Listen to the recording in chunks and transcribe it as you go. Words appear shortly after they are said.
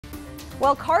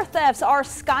Well, car thefts are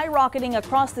skyrocketing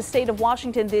across the state of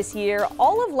Washington this year.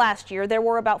 All of last year, there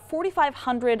were about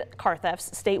 4,500 car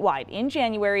thefts statewide. In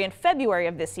January and February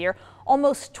of this year,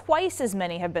 almost twice as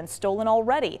many have been stolen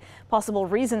already. Possible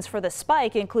reasons for the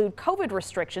spike include COVID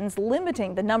restrictions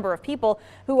limiting the number of people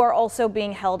who are also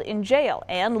being held in jail,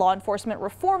 and law enforcement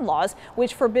reform laws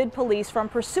which forbid police from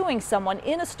pursuing someone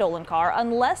in a stolen car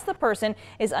unless the person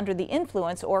is under the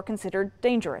influence or considered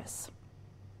dangerous.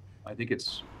 I think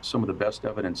it's some of the best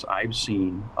evidence I've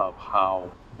seen of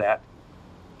how that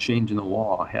change in the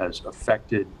law has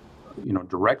affected,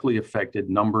 directly affected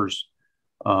numbers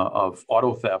of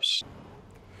auto thefts.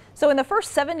 So in the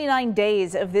first 79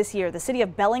 days of this year, the city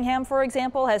of Bellingham, for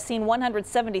example, has seen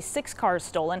 176 cars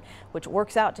stolen, which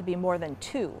works out to be more than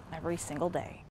 2 every single day.